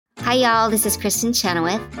Hi, y'all. This is Kristen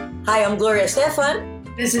Chenoweth. Hi, I'm Gloria Stefan.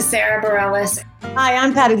 This is Sarah Bareilles. Hi,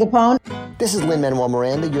 I'm Patti LuPone. This is Lin-Manuel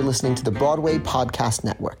Miranda. You're listening to the Broadway Podcast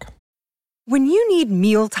Network. When you need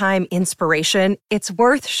mealtime inspiration, it's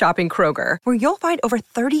worth shopping Kroger, where you'll find over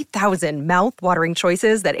 30,000 mouth-watering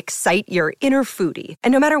choices that excite your inner foodie.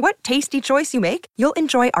 And no matter what tasty choice you make, you'll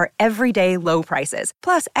enjoy our everyday low prices,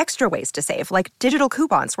 plus extra ways to save, like digital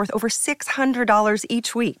coupons worth over $600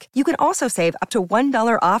 each week. You can also save up to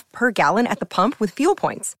 $1 off per gallon at the pump with fuel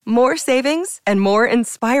points. More savings and more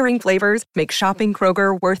inspiring flavors make shopping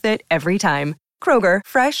Kroger worth it every time. Kroger,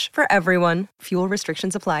 fresh for everyone. Fuel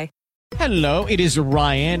restrictions apply. Hello, it is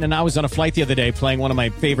Ryan, and I was on a flight the other day playing one of my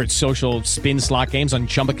favorite social spin slot games on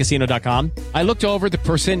ChumbaCasino.com. I looked over at the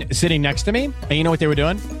person sitting next to me, and you know what they were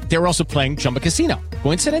doing? They were also playing Chumba Casino.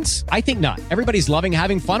 Coincidence? I think not. Everybody's loving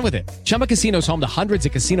having fun with it. Chumba Casino is home to hundreds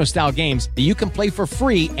of casino-style games that you can play for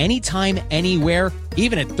free anytime, anywhere,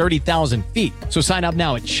 even at 30,000 feet. So sign up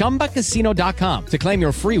now at ChumbaCasino.com to claim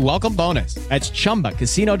your free welcome bonus. That's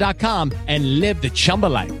ChumbaCasino.com and live the Chumba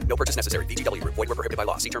life. No purchase necessary. VGW. Void where prohibited by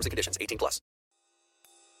law. See terms and conditions. 18+.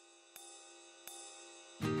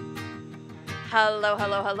 Hello,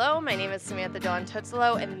 hello, hello. My name is Samantha Dawn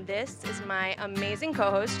Tutzlow, and this is my amazing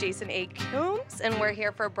co-host, Jason A. Coombs, and we're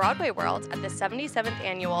here for Broadway World at the 77th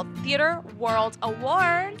Annual Theater World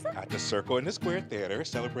Awards. At the Circle in the Square Theater,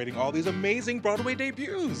 celebrating all these amazing Broadway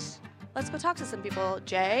debuts. Let's go talk to some people.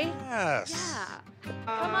 Jay? Yes. Yeah.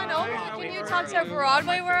 Come on over. Can you talk to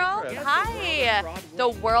Broadway World? Hi. The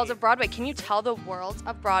world of Broadway. Can you tell the world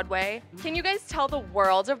of Broadway? Can you guys tell the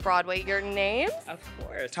world of Broadway your names? Of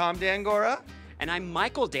course. Tom Dangora. And I'm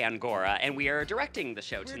Michael Dangora, and we are directing the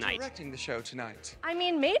show tonight. I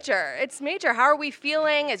mean, major. It's major. How are we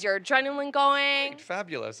feeling? Is your adrenaline going?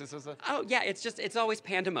 Fabulous. This is Oh, yeah, it's always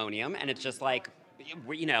pandemonium, and it's just like,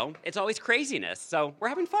 you know, it's always craziness. So we're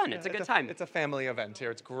having fun. It's a good time. It's a family event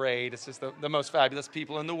here. It's great. It's just the most fabulous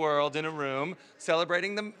people in the world in a room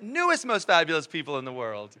celebrating the newest, most fabulous people in the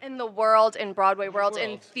world. In the world, in Broadway world,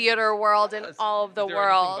 in theater world, in all of the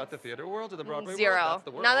world. About the theater world or the Broadway Zero. world? That's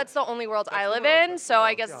the world. Now that's the only world I live in, so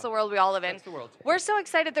I guess it's the world we all live in. That's the world. We're so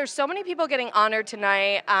excited. There's so many people getting honored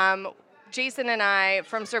tonight. Jason and I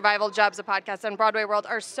from Survival Jobs, a podcast on Broadway World,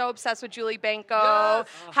 are so obsessed with Julie Benko. Yes.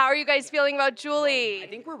 How are you guys feeling about Julie? I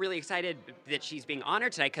think we're really excited that she's being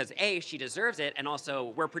honored tonight because A, she deserves it, and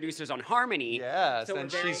also we're producers on Harmony. Yes, so and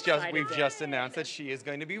we've just announced that she is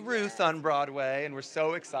going to be Ruth on Broadway, and we're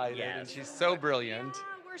so excited, Yes. and she's so brilliant.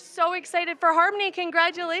 We're so excited for Harmony.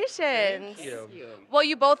 Congratulations. Thank you. Well,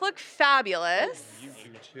 you both look fabulous. You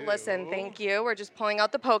do too. Listen, thank you. We're just pulling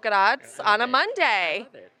out the polka dots on a Monday.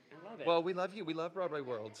 Well, we love you. We love Broadway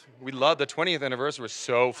World. We love the 20th anniversary. Was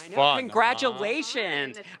so I know. fun.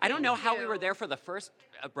 Congratulations. I don't know how we were there for the first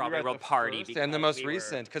Broadway World party. And the most we were-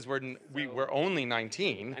 recent, because we're only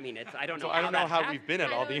 19. I mean, I don't know. So I don't know how that we've been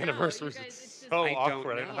at all the anniversaries. It's so I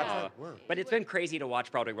awkward. don't know. But it's been crazy to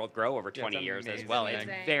watch Broadway World grow over 20 years as well. It's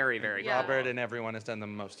amazing. very, very cool. Robert and everyone has done the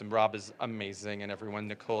most, and Rob is amazing, and everyone,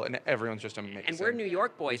 Nicole, and everyone's just amazing. And we're New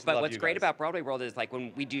York boys, just but love what's you great guys. about Broadway World is like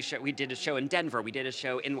when we did a show in Denver, we did a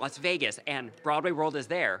show in Las Vegas, and Broadway World is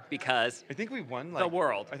there because I think we won the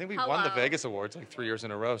world. I think we won the Vegas Awards like 3 years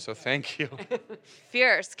in a row, so thank you.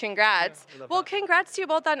 Fierce. Congrats. Well, congrats to you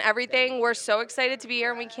both on everything. We're so excited to be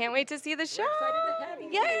here, and we can't wait to see the show.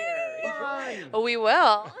 Yay! We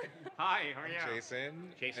will. Hi, how are you? Jason.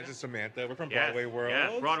 Jason. This is Samantha. We're from Yes, Broadway World.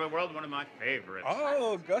 Yes, Broadway World, one of my favorites.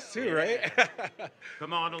 Oh, Gus too, right?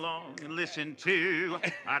 Come on along and listen to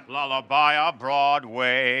that lullaby of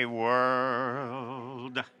Broadway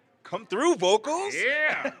World. Come through, vocals.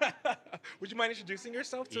 Yeah. Would you mind introducing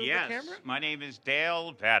yourself to Yes, the camera? my name is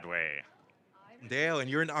Dale Badway. Dale, and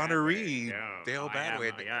you're an honoree. Yeah, Dale I am,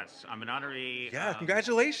 Badway. yes, I'm an honoree. Yeah,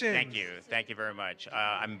 congratulations. Thank you very much.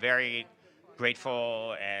 I'm very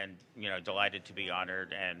grateful and delighted to be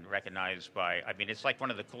honored and recognized by. I mean, it's like one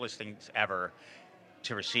of the coolest things ever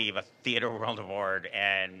to receive a Theater World Award,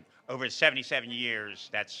 and over 77 years,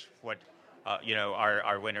 that's what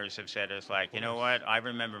our winners have said. Is like, you know what? I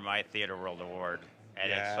remember my Theater World Award,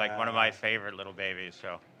 and it's like one of my favorite little babies.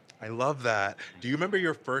 So. I love that. Do you remember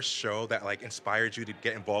your first show that inspired you to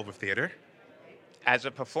get involved with theater? As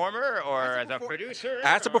a performer or as a producer?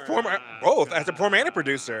 As a performer, both. As a performer and a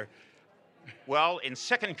producer. Well, in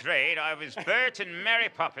second grade, I was Bert and Mary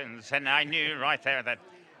Poppins, and I knew right there that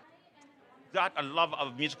got a love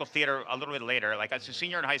of musical theater a little bit later. Like as a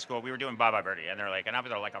senior in high school, we were doing Bye Bye Birdie, and they're like, and I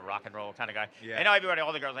was like a rock and roll kind of guy. Yeah. And everybody,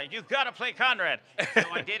 all the girls, like, you gotta play Conrad. So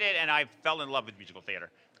I did it, and I fell in love with musical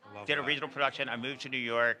theater. Did a regional production. I moved to New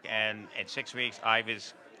York, and in 6 weeks, I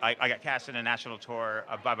was I got cast in a national tour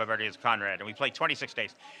of Baba Verde as Conrad, and we played 26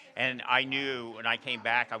 days. And I knew when I came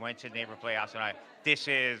back, I went to the Neighbor Playhouse, and this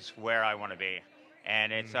is where I want to be.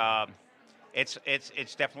 And it's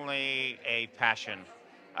definitely a passion.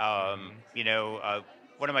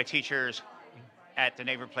 One of my teachers at the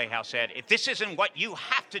Neighbor Playhouse said, if this isn't what you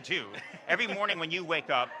have to do every morning when you wake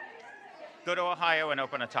up, go to Ohio and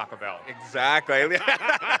open a Taco Bell. Exactly.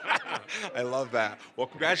 I love that. Well,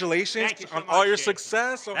 congratulations Thank you so on much, all your Jason.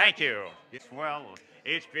 success. Thank you. Well,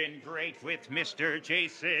 it's been great with Mr.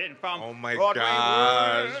 Jason from Oh my Broadway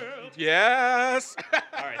gosh. World. Yes.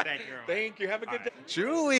 All right, thank you. Thank you. Have a good All day.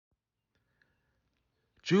 right.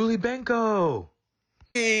 Julie Benko.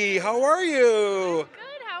 Hey, how are you?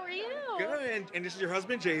 Good, how are you? Good. And this is your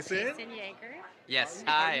husband, Jason. Jason Yanker. Yes,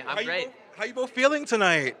 hi, I'm great. How you both feeling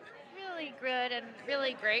tonight? Really good and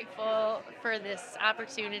really grateful for this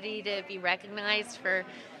opportunity to be recognized for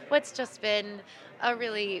what's just been a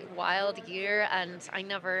really wild year, and I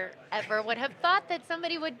never ever would have thought that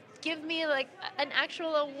somebody would give me like an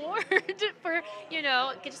actual award for,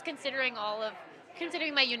 just considering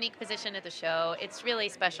my unique position at the show. It's really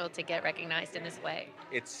special to get recognized in this way.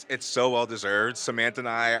 It's so well deserved. Samantha and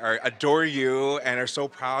I adore you and are so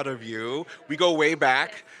proud of you. We go way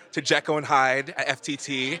back to Jekyll and Hyde at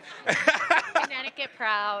FTT. Connecticut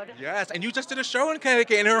proud. Yes, and you just did a show in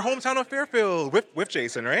Connecticut in her hometown of Fairfield with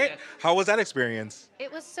Jason, right? Yes. How was that experience?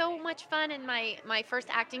 It was so much fun, and my first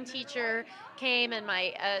acting teacher came, and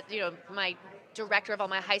my my director of all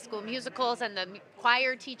my high school musicals, and the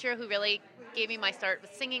choir teacher who really gave me my start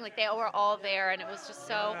with singing. Like, they were all there, and it was just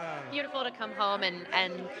so beautiful to come home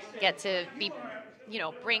and get to be,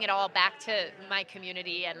 bring it all back to my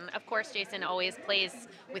community. And of course, Jason always plays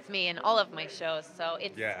with me in all of my shows, so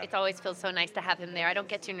it always feels so nice to have him there. I don't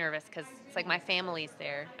get too nervous because it's like my family's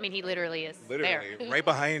there. I mean, he literally is there. Right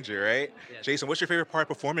behind you, right? Yes. Jason, what's your favorite part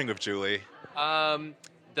performing with Julie?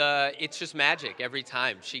 It's just magic every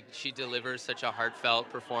time. She delivers such a heartfelt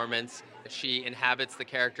performance. She inhabits the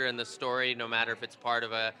character and the story, no matter if it's part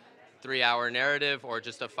of a 3-hour narrative or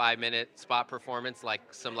just a 5-minute spot performance like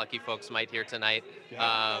some lucky folks might hear tonight.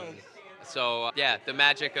 The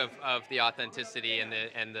magic of the authenticity and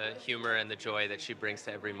the humor and the joy that she brings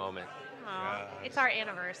to every moment. Aww, it's our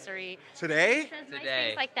anniversary. Today? Nice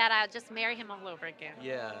things like that, I'll just marry him all over again.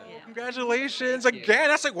 Yeah. Congratulations Thank you. again.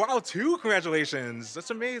 That's like, wow, 2 congratulations.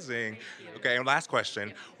 That's amazing. Okay, and last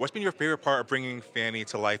question. What's been your favorite part of bringing Fanny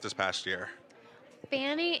to life this past year?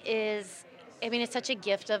 Fanny is, it's such a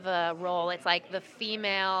gift of a role. It's like the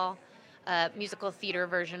female musical theater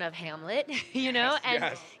version of Hamlet,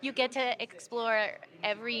 and you get to explore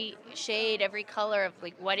every shade, every color of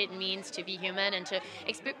like what it means to be human, and to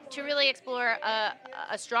really explore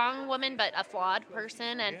a strong woman but a flawed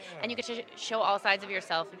person, and you get to show all sides of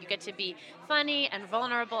yourself. You get to be funny and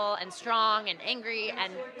vulnerable and strong and angry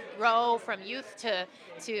and grow from youth to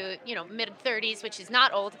mid-30s, which is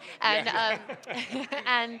not old, and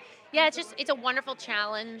and yeah, it's a wonderful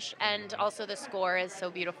challenge, and also the score is so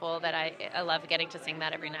beautiful that I love getting to sing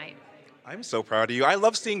that every night. I'm so proud of you. I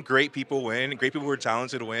love seeing great people win, great people who are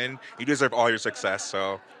talented win. You deserve all your success,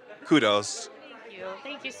 so kudos.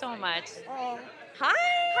 Thank you so much. Hi.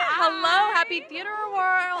 Hello. Happy Theater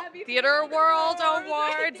World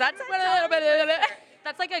Awards.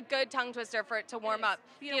 That's like a good tongue twister for it to warm up.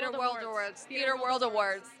 Theater World Awards. Theater World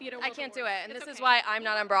Awards. I can't do it, and this is why I'm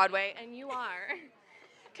not on Broadway, and you are.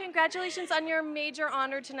 Congratulations on your major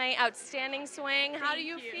honor tonight. Outstanding swing. How do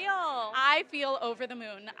you feel? I feel over the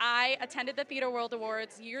moon. I attended the Theater World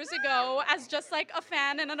Awards years ago as just like a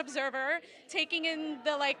fan and an observer, taking in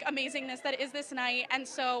the amazingness that is this night. And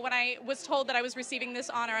so when I was told that I was receiving this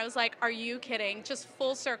honor, I was like, are you kidding? Just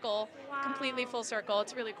full circle, completely full circle.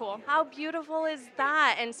 It's really cool. How beautiful is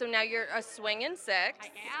that? And so now you're a swing in 6. I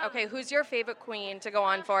am. Okay, who's your favorite queen to go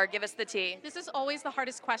on for? Give us the tea. This is always the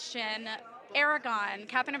hardest question. Aragon,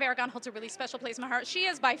 Catherine of Aragon holds a really special place in my heart. She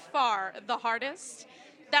is by far the hardest.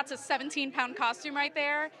 That's a 17-pound costume right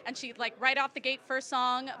there, and she right off the gate, first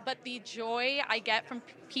song, but the joy I get from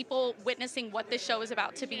people witnessing what this show is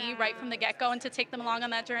about to be right from the get-go, and to take them along on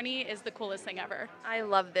that journey is the coolest thing ever. I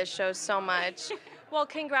love this show so much. Well,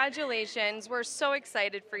 congratulations. We're so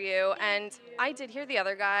excited for you. And I did hear the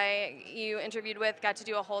other guy you interviewed with got to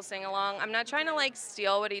do a whole sing-along. I'm not trying to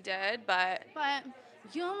steal what he did, but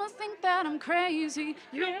you must think that I'm crazy.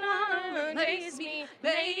 You wanna replace me,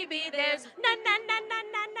 baby. There's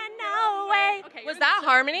no way. Okay, was that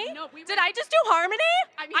harmony? No, did I just do harmony?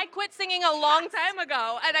 I quit singing a long time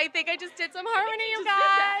ago, and I think I just did some harmony, you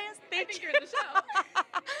guys. I think you're in the show.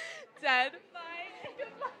 Dead. Bye.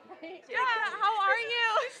 Yeah, how are you?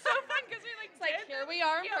 It's so fun because we It's like, here we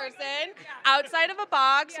are in person, outside of a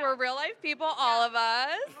box. We're real life people, all of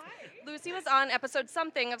us. Lucy was on episode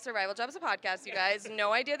something of Survival Jobs, a podcast, you guys.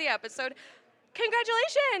 No idea the episode.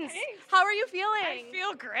 Congratulations! Thanks. How are you feeling? I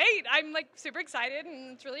feel great. I'm like super excited,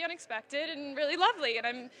 and it's really unexpected and really lovely. And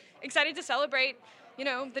I'm excited to celebrate,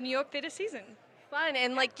 the New York Theater season. Fun,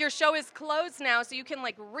 and like your show is closed now, so you can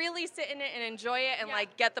like really sit in it and enjoy it and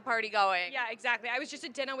like get the party going. Yeah, exactly. I was just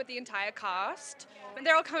at dinner with the entire cast, and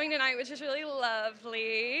they're all coming tonight, which is really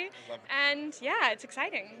lovely. And yeah, it's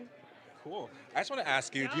exciting. Cool. I just want to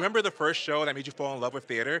ask you, do you remember the first show that made you fall in love with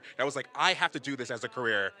theater? That was like, I have to do this as a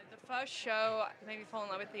career. The first show that made me fall in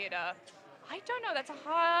love with theater. I don't know. That's a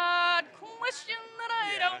hard question that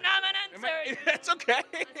I don't have an answer. That's okay.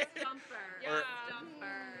 Yeah.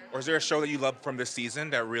 Or is there a show that you loved from this season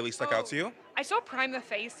that really stuck out to you? I saw Prima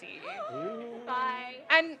Facie. Bye.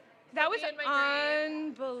 And that was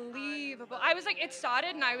unbelievable. I was like, it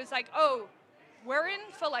started and I was like, oh, we're in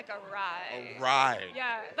for like a ride. A ride.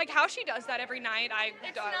 Yeah. Like how she does that every night,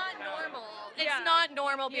 It's not normal. It's Yeah. not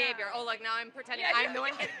normal behavior. Oh, like now I'm pretending I'm the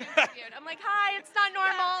one getting interviewed. I'm like, hi, it's not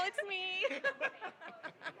normal. It's me.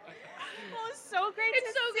 Well, it's so great to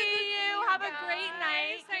see you. Have a great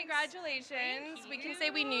night. Congratulations. We can say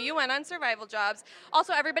we knew you went on Survival Jobs.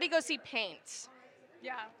 Also, everybody go see Paint.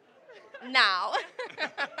 Yeah. Now.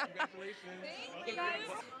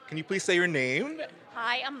 Can you please say your name?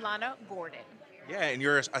 Hi, I'm Lana Gordon. Yeah, and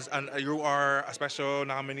you are a special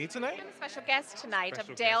nominee tonight? I'm a special guest tonight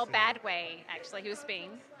Special of Dale guest. Badway, actually, who's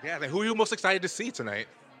being Yeah, then who are you most excited to see tonight?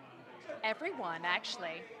 everyone,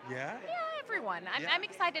 actually. Yeah? Yeah, everyone. I'm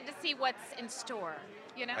excited to see what's in store,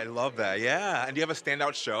 I love that, yeah. And do you have a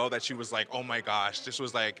standout show that she was like, oh my gosh, this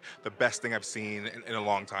was like the best thing I've seen in a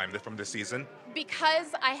long time from this season?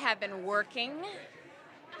 Because I have been working,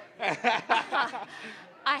 I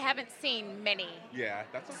haven't seen many. Yeah,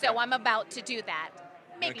 that's okay. So I'm about to do that.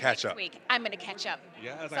 Maybe catch next up. week. I'm going to catch up.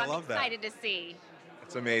 Yes, so I love that. I'm excited to see.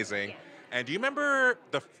 It's amazing. And do you remember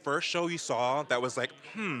the first show you saw that was like,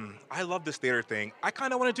 I love this theater thing. I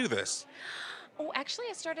kind of want to do this? Oh, actually,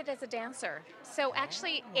 I started as a dancer. So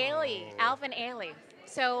actually, Alvin Ailey.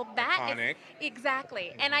 So that is- Iconic.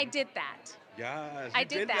 exactly. And I did that. Yes, I you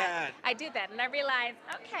did that. I did that. And I realized,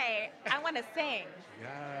 okay, I want to sing.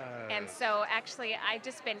 Yes. And so actually, I've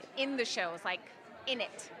just been in the shows, like in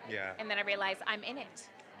it. Yeah. And then I realized I'm in it.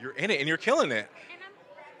 You're in it and you're killing it.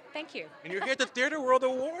 Thank you. And you're here at the Theater World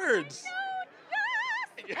Awards.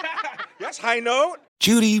 Yes, high note.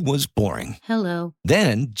 Judy was boring. Hello.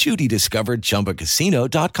 Then Judy discovered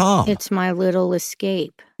ChumbaCasino.com. It's my little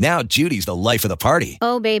escape. Now Judy's the life of the party.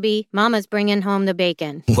 Oh, baby, mama's bringing home the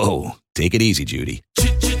bacon. Whoa, take it easy, Judy.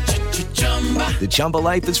 The Chumba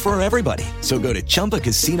life is for everybody. So go to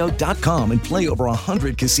ChumbaCasino.com and play over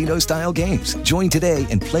 100 casino-style games. Join today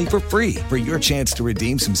and play for free for your chance to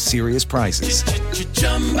redeem some serious prizes.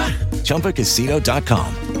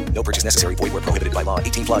 ChumbaCasino.com. No purchase necessary. Void where prohibited by law.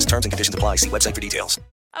 18 plus terms and conditions apply. See website for details.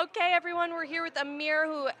 Okay, everyone, we're here with Amir,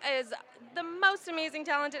 who is the most amazing,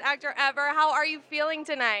 talented actor ever. How are you feeling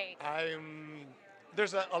tonight?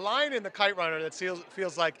 There's a line in The Kite Runner that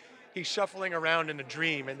feels like he's shuffling around in a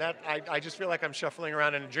dream, and that I just feel like I'm shuffling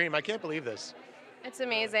around in a dream. I can't believe this. It's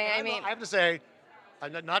amazing. I mean, I have to say,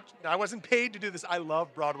 I wasn't paid to do this. I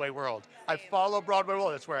love Broadway World. I follow Broadway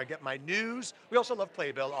World. That's where I get my news. We also love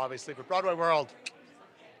Playbill, obviously, but Broadway World.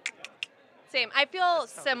 same. I feel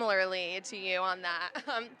similarly to you on that.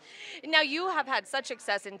 Now, you have had such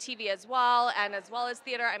success in TV as well as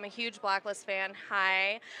theater. I'm a huge Blacklist fan.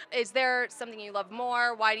 Hi. Is there something you love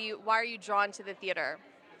more? Why are you drawn to the theater?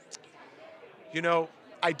 You know,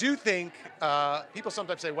 I do think people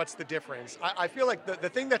sometimes say, what's the difference? I feel like the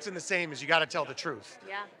thing that's in the same is you got to tell the truth.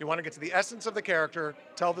 Yeah. You want to get to the essence of the character,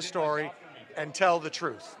 tell the story, and tell the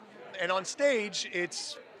truth. And on stage,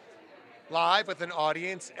 it's live with an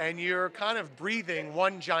audience, and you're kind of breathing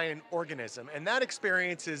one giant organism. And that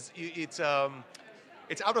experience it's out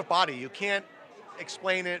of body. You can't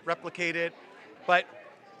explain it, replicate it. But,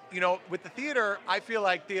 you know, with the theater, I feel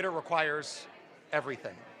like theater requires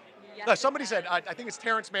everything. Somebody said, I think it's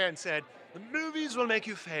Terrence Mann said, the movies will make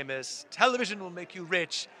you famous, television will make you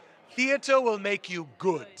rich, theater will make you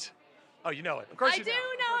good. Oh, you know it. Of course I you do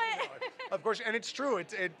know it. Of course, and it's true.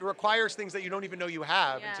 It requires things that you don't even know you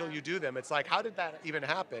have until you do them. It's like, how did that even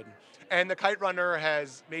happen? And The Kite Runner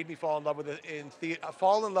has made me fall in love with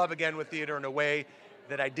fall in love again with theater in a way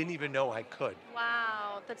that I didn't even know I could.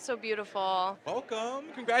 Wow, that's so beautiful. Welcome.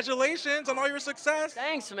 Congratulations on all your success.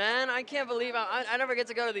 Thanks, man. I can't believe I never get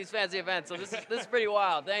to go to these fancy events, so this is pretty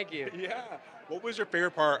wild. Thank you. Yeah. What was your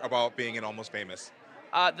favorite part about being in Almost Famous?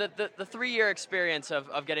 The 3-year experience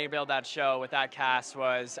of getting to build that show with that cast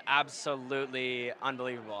was absolutely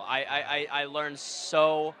unbelievable. I learned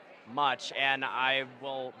so much, and I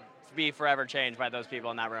will be forever changed by those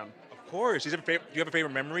people in that room. Of course. Do you have a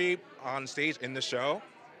favorite memory on stage in the show?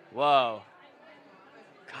 Whoa.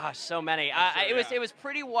 Gosh, so many. It was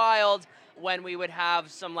pretty wild when we would have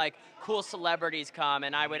some like cool celebrities come,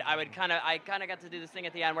 and I kind of got to do this thing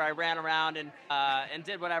at the end where I ran around and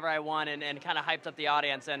did whatever I wanted and kind of hyped up the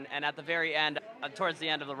audience. And at the very end, towards the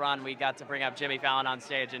end of the run, we got to bring up Jimmy Fallon on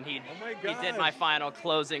stage, and he did my final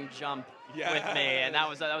closing jump with me, and that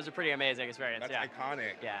was a pretty amazing experience. That's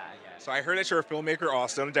iconic. Yeah. So I heard that you're a filmmaker,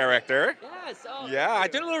 also a director. Yes. Yeah, I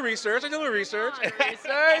did a little research. Research,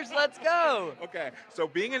 let's go. Okay, so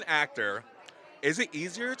being an actor, is it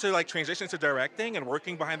easier to like transition to directing and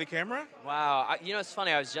working behind the camera? Wow, it's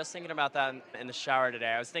funny. I was just thinking about that in the shower today.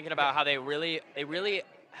 I was thinking about how they really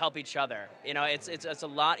help each other. It's a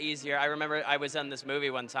lot easier. I remember I was in this movie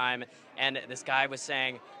one time, and this guy was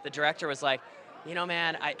saying, the director was like,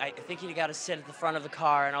 man, I think you got to sit at the front of the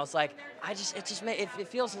car. And I was like, it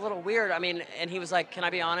feels a little weird. I mean, and he was like, can I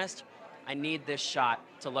be honest? I need this shot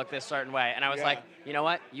to look this certain way. And I was like, you know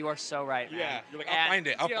what? You are so right, man. Yeah, you're like, I'll find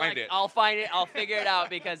it. I'll find it. I'll figure it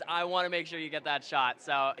out because I want to make sure you get that shot.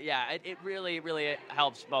 So, yeah, it really, really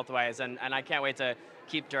helps both ways. And I can't wait to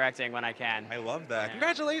keep directing when I can. I love that. Yeah.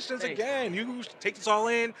 Congratulations Thanks. again. You take this all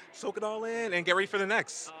in, soak it all in, and get ready for the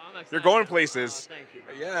next. I'm excited. You're going places. Oh, thank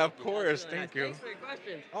you. Yeah, of course. Really Thank nice. you. Thanks for your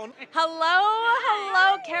questions. Oh, no.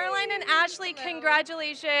 Hello, Caroline and Ashley.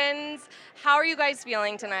 Congratulations. How are you guys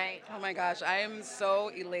feeling tonight? Oh my gosh, I am so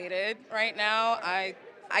elated right now. I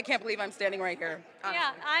can't believe I'm standing right here.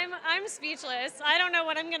 Yeah, I'm speechless. I don't know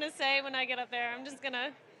what I'm gonna say when I get up there. I'm just gonna,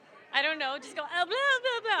 I don't know, just go blah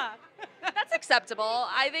blah blah. That's acceptable.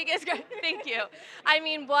 I think it's good. Thank you. I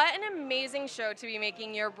mean, what an amazing show to be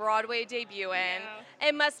making your Broadway debut in. Yeah.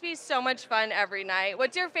 It must be so much fun every night.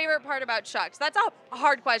 What's your favorite part about Chuck's? That's a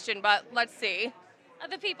hard question, but let's see.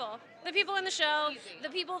 The people in the show, the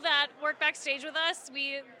people that work backstage with us.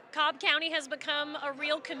 Cobb County has become a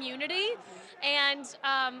real community, and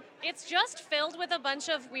it's just filled with a bunch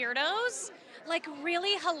of weirdos, like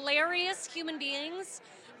really hilarious human beings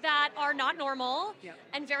that are not normal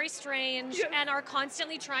and very strange and are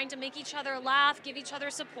constantly trying to make each other laugh, give each other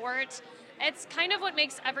support. It's kind of what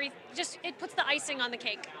makes it puts the icing on the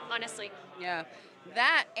cake, honestly. Yeah,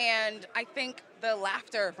 that, and I think the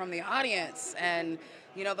laughter from the audience. And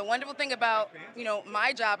the wonderful thing about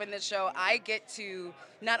my job in this show, I get to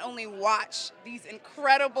not only watch these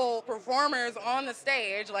incredible performers on the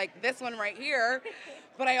stage, like this one right here,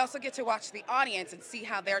 but I also get to watch the audience and see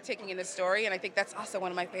how they're taking in the story, and I think that's also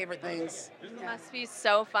one of my favorite things. It must be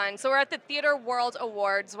so fun. So we're at the Theater World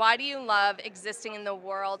Awards. Why do you love existing in the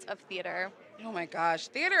world of theater? Oh my gosh,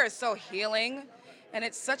 theater is so healing, and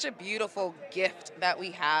it's such a beautiful gift that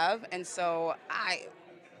we have, and so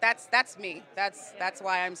that's me. That's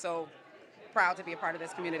why I'm so proud to be a part of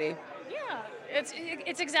this community. Yeah,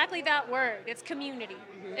 it's exactly that word. It's community.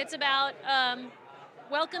 Mm-hmm. It's about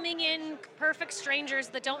welcoming in perfect strangers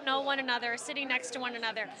that don't know one another, sitting next to one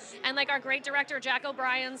another. And like our great director, Jack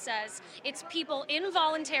O'Brien, says, it's people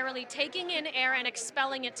involuntarily taking in air and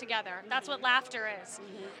expelling it together. That's what laughter is.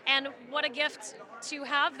 Mm-hmm. And what a gift to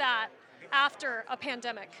have that after a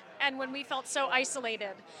pandemic and when we felt so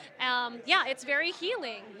isolated. It's very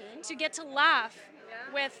healing to get to laugh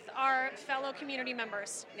with our fellow community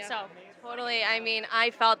members. Yeah. So totally. I mean,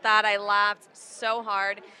 I felt that. I laughed so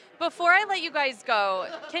hard. Before I let you guys go,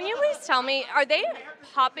 can you please tell me, are they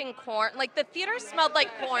popping corn? Like, the theater smelled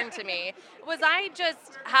like corn to me. Was I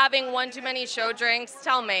just having one too many show drinks?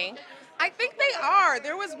 Tell me. I think they are.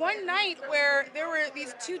 There was one night where there were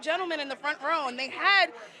these two gentlemen in the front row, and they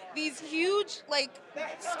had these huge,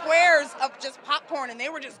 squares of just popcorn, and they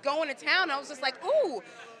were just going to town. I was just like, ooh,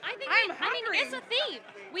 I'm hungry. It's a theme.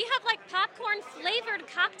 We have popcorn flavored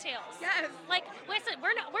cocktails. Yes. Listen,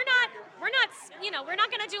 we're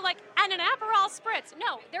not gonna do an Aperol spritz.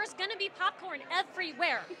 No, there's gonna be popcorn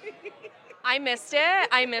everywhere. I missed it.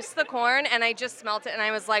 I missed the corn, and I just smelt it, and I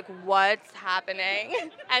was like, what's happening?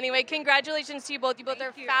 Anyway, congratulations to you both. You both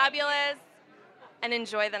are fabulous, and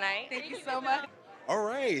enjoy the night. Thank you so much. All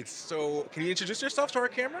right, so can you introduce yourself to our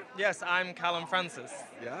camera? Yes, I'm Callum Francis.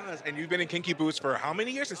 Yes, and you've been in Kinky Boots for how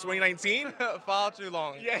many years? Since 2019? Far too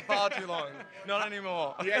long. Yeah. Far too long. Not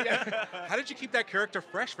anymore. Yeah. How did you keep that character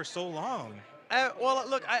fresh for so long?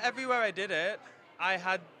 Everywhere I did it, I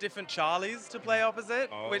had different Charlies to play opposite,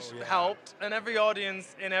 which helped, and every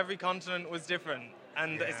audience in every continent was different.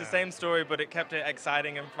 And it's the same story, but it kept it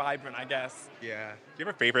exciting and vibrant, I guess. Yeah. Do you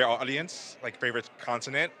have a favorite audience, favorite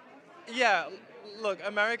continent? Yeah, look,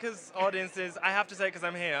 America's audiences, I have to say because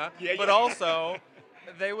I'm here, Yeah, but yeah. also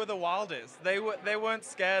they were the wildest. They weren't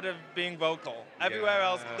scared of being vocal. Everywhere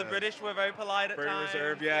else, the British were very polite at Very times.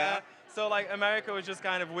 reserved, yeah. So like America was just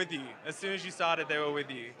kind of with you. As soon as you started, they were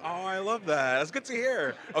with you. Oh, I love that. That's good to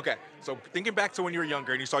hear. Okay, so thinking back to when you were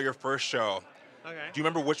younger and you saw your first show, Okay. do you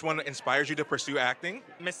remember which one inspired you to pursue acting?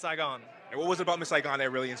 Miss Saigon. And what was it about Miss Saigon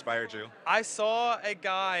that really inspired you? I saw a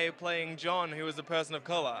guy playing John who was a person of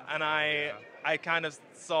color, and I kind of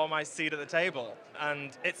saw my seat at the table,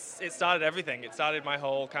 and it started everything. It started my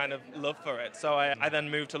whole kind of love for it. So I then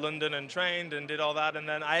moved to London and trained and did all that, and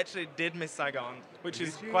then I actually did Miss Saigon, which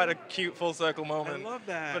is quite a cute full circle moment. I love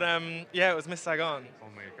that. But yeah, it was Miss Saigon. Oh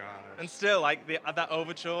my gosh. And still, like that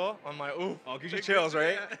overture, I'm like, ooh. I'll give you chills,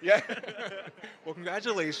 right? Yeah. Well,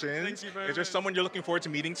 congratulations. Thank you very Is there much. someone you're looking forward to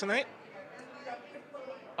meeting tonight?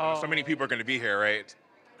 Oh. So many people are going to be here, right?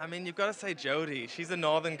 I mean, you've got to say Jodie. She's a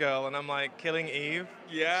northern girl, and I'm like, killing Eve.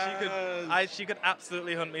 Yeah. She could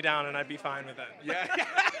absolutely hunt me down, and I'd be fine with it. Yeah.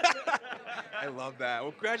 I love that.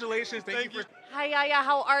 Well, congratulations. Thank you for... Hi, Yaya.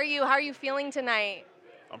 How are you? How are you feeling tonight?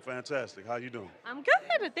 I'm fantastic. How you doing? I'm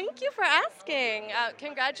good. Thank you for asking.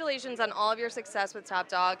 Congratulations on all of your success with Top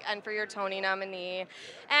Dog and for your Tony nominee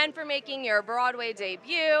and for making your Broadway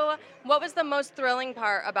debut. What was the most thrilling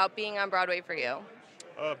part about being on Broadway for you?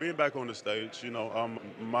 Being back on the stage,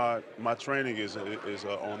 my training is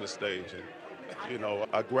on the stage, and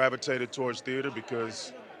I gravitated towards theater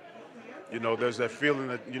because, there's that feeling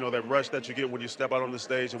that that rush that you get when you step out on the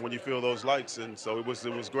stage and when you feel those lights, and so it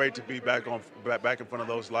was great to be back in front of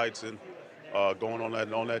those lights and going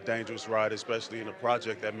on that dangerous ride, especially in a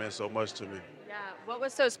project that meant so much to me. Yeah. What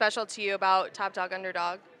was so special to you about Top Dog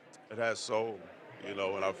Underdog? It has soul. And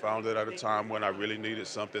I found it at a time when I really needed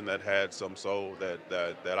something that had some soul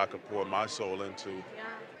that I could pour my soul into.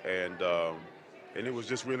 Yeah. And it was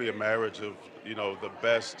just really a marriage of, the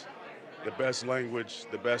best language,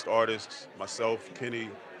 the best artists, myself,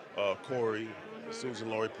 Kenny, Corey,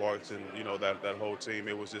 Susan Laurie Parks, and, that whole team.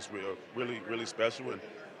 It was just really, really special. And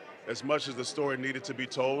as much as the story needed to be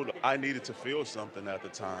told, I needed to feel something at the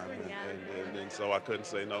time. And so I couldn't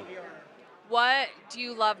say no. What do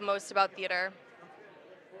you love most about theater?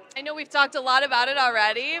 I know we've talked a lot about it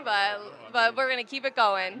already, but we're going to keep it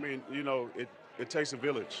going. I mean, it takes a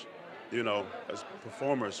village, as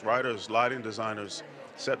performers, writers, lighting designers,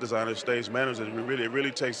 set designers, stage managers. It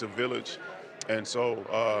really takes a village. And so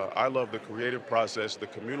I love the creative process, the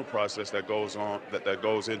communal process that goes on, that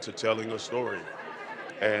goes into telling a story.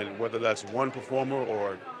 And whether that's one performer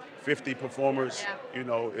or 50 performers,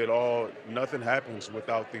 nothing happens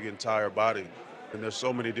without the entire body. And there's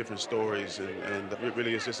so many different stories, and it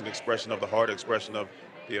really is just an expression of the heart, expression of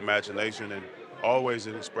the imagination, and always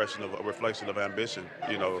an expression of a reflection of ambition,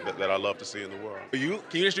 that I love to see in the world. Can you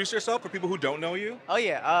introduce yourself for people who don't know you? Oh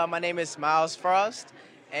yeah, my name is Miles Frost,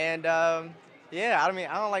 and I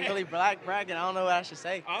don't like really bragging. I don't know what I should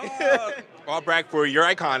say. I'll brag for you. You're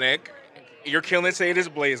iconic. You're killing it today, this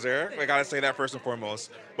blazer. I gotta say that first and foremost.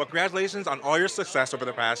 But congratulations on all your success over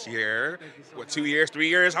the past year. What, 2 years, 3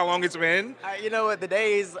 years? How long it's been? You know what? The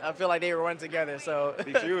days, I feel like they were one together. So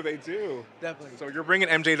They do. Definitely. So you're bringing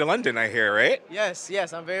MJ to London, I hear, right? Yes.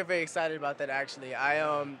 I'm very, very excited about that. Actually,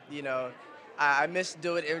 I missed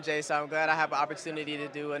doing MJ, so I'm glad I have an opportunity to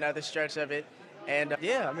do another stretch of it. And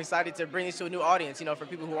I'm excited to bring this to a new audience. For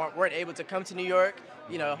people who weren't able to come to New York,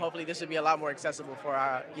 hopefully this will be a lot more accessible for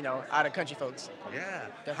our, out of country folks.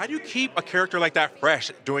 Yeah. How do you keep a character like that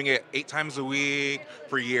fresh, doing it 8 times a week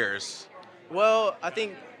for years? Well, I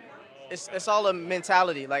think it's all a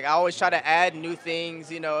mentality. Like I always try to add new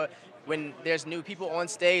things. When there's new people on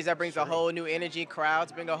stage, that brings a whole new energy.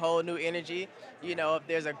 Crowds bring a whole new energy. If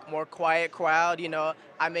there's a more quiet crowd,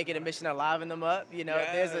 I make it a mission to liven them up. If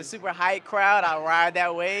there's a super hype crowd, I ride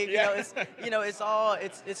that wave.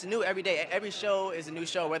 It's new every day. Every show is a new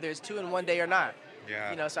show, whether it's 2 in 1 day or not.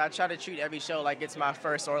 Yeah. So I try to treat every show like it's my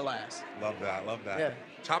first or last. Love that. Yeah.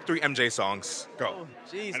 Top 3 MJ songs. Go. Oh,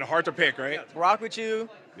 jeez. And hard to pick, right? Rock With You.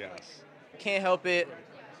 Yes. Can't Help It.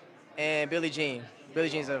 And Billie Jean. Billie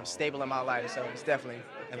Jean's a staple in my life, so it's definitely.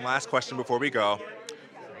 And last question before we go.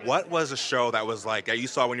 What was a show that was like, that you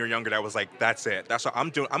saw when you were younger that was like, that's it. That's what I'm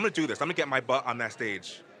doing. I'm going to do this. I'm going to get my butt on that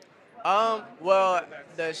stage. Well,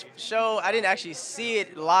 the show, I didn't actually see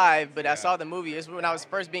it live, but I saw the movie. It was when I was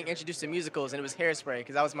first being introduced to musicals, and it was Hairspray,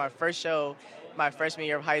 because that was my first show my freshman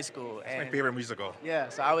year of high school. It's my favorite musical. Yeah,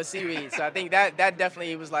 so I was seaweed. So I think that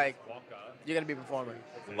definitely was like, you're going to be performing.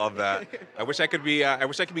 Love that. I wish I could be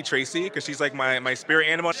Tracy, because she's like my spirit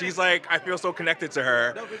animal. She's like, I feel so connected to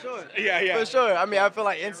her. No, for sure. Yeah. For sure. I mean, I feel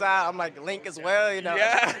like inside I'm like Link as well,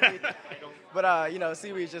 Yeah. But,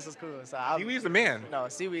 Seaweed's just as cool. So Seaweed's the man. No,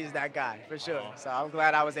 Seaweed's that guy, for sure. So I'm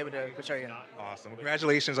glad I was able to portray him. Awesome.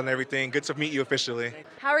 Congratulations on everything. Good to meet you officially.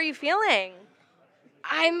 How are you feeling?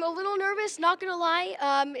 I'm a little nervous, not gonna lie.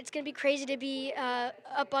 It's gonna be crazy to be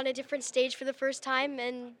up on a different stage for the first time,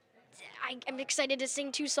 and I'm excited to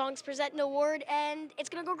sing 2 songs, present an award, and it's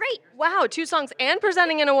gonna go great. Wow, 2 songs and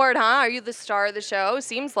presenting an award, huh? Are you the star of the show?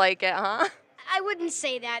 Seems like it, huh? I wouldn't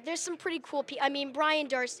say that. There's some pretty cool people. I mean, Brian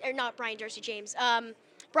Darcy James.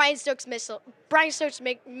 Brian Stokes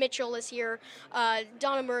Mitchell is here.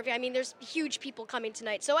 Donna Murphy. I mean, there's huge people coming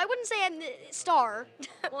tonight. So I wouldn't say I'm the star.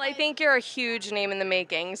 Well, I think you're a huge name in the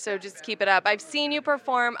making, so just keep it up. I've seen you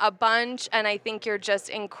perform a bunch, and I think you're just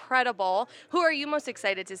incredible. Who are you most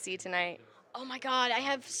excited to see tonight? Oh my God, I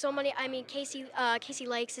have so many. I mean, Casey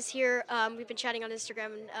Likes is here. We've been chatting on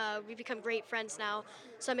Instagram, and we've become great friends now.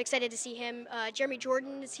 So I'm excited to see him. Jeremy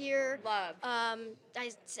Jordan is here. Love. I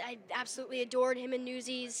absolutely adored him in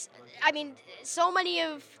Newsies. I mean, so many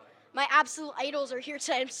of my absolute idols are here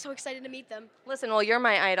tonight. I'm so excited to meet them. Listen, well, you're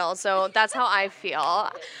my idol, so that's how I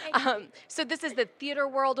feel. So this is the Theater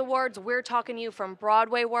World Awards. We're talking to you from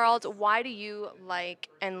Broadway World. Why do you like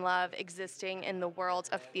and love existing in the world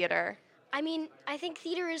of theater? I mean, I think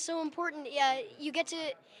theater is so important. You get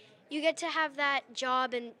to have that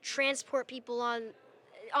job and transport people on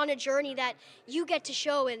a journey that you get to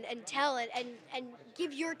show and tell and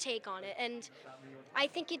give your take on it. And I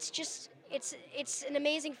think it's an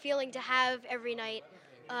amazing feeling to have every night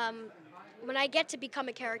when I get to become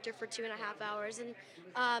a character for 2.5 hours and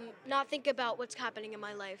not think about what's happening in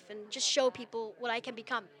my life and just show people what I can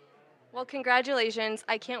become. Well, congratulations.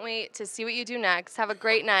 I can't wait to see what you do next. Have a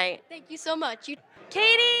great night. Thank you so much. Katie!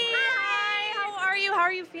 Hi! How are you? How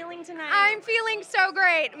are you feeling tonight? I'm feeling so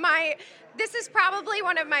great. This is probably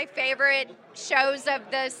one of my favorite shows of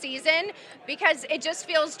the season because it just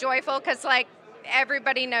feels joyful because,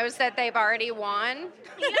 everybody knows that they've already won.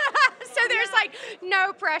 So there's,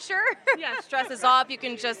 no pressure. Yeah, stress is off. You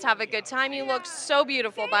can just have a good time. You look so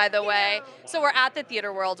beautiful, by the way. So we're at the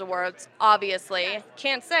Theater World Awards, obviously.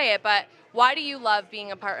 Can't say it, but why do you love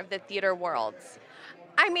being a part of the theater worlds?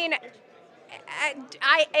 I mean,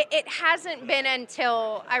 it hasn't been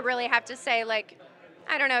until I really have to say,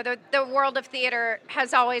 I don't know, the world of theater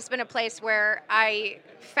has always been a place where I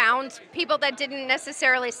found people that didn't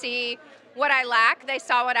necessarily see what I lack. They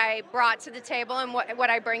saw what I brought to the table and what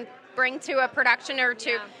I bring to a production or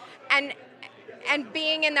two. Yeah. And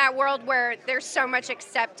being in that world where there's so much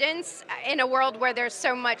acceptance, in a world where there's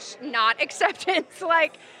so much not acceptance,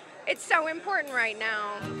 it's so important right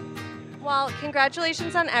now. Well,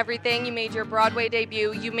 congratulations on everything. You made your Broadway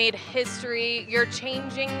debut. You made history. You're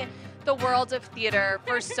changing the world of theater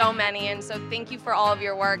for so many, and so thank you for all of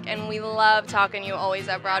your work, and we love talking to you always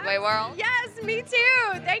at Broadway World. Yes, me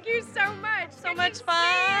too. Thank you so much. So much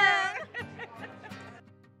fun.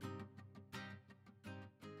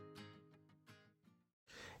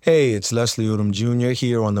 Hey, it's Leslie Odom Jr.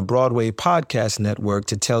 here on the Broadway Podcast Network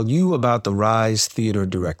to tell you about the Rise Theater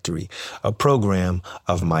Directory, a program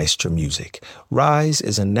of Maestro Music. Rise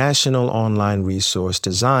is a national online resource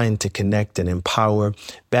designed to connect and empower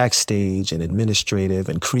backstage and administrative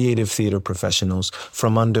and creative theater professionals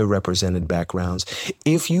from underrepresented backgrounds.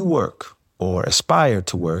 If you work or aspire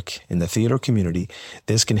to work in the theater community,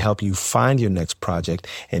 this can help you find your next project.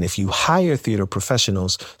 And if you hire theater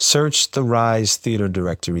professionals, search the Rise Theater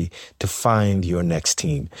Directory to find your next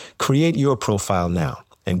team. Create your profile now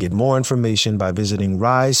and get more information by visiting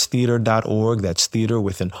risetheater.org. That's theater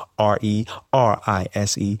with an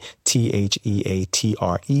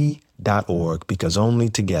RERISETHEATRE.org, because only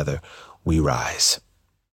together we rise.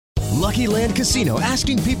 Lucky Land Casino,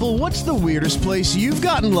 asking people, what's the weirdest place you've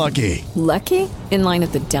gotten lucky? Lucky? In line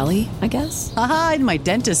at the deli, I guess? Aha, in my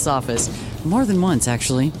dentist's office. More than once,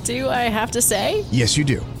 actually. Do I have to say? Yes, you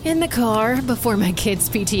do. In the car before my kids'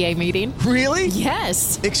 PTA meeting. Really?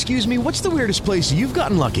 Yes. Excuse me, what's the weirdest place you've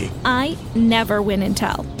gotten lucky? I never win and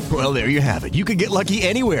tell. Well, there you have it. You can get lucky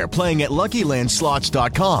anywhere, playing at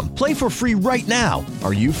LuckyLandSlots.com. Play for free right now.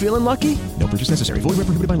 Are you feeling lucky? No purchase necessary. Void where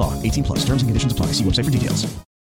prohibited by law. 18+. Terms and conditions apply. See website for details.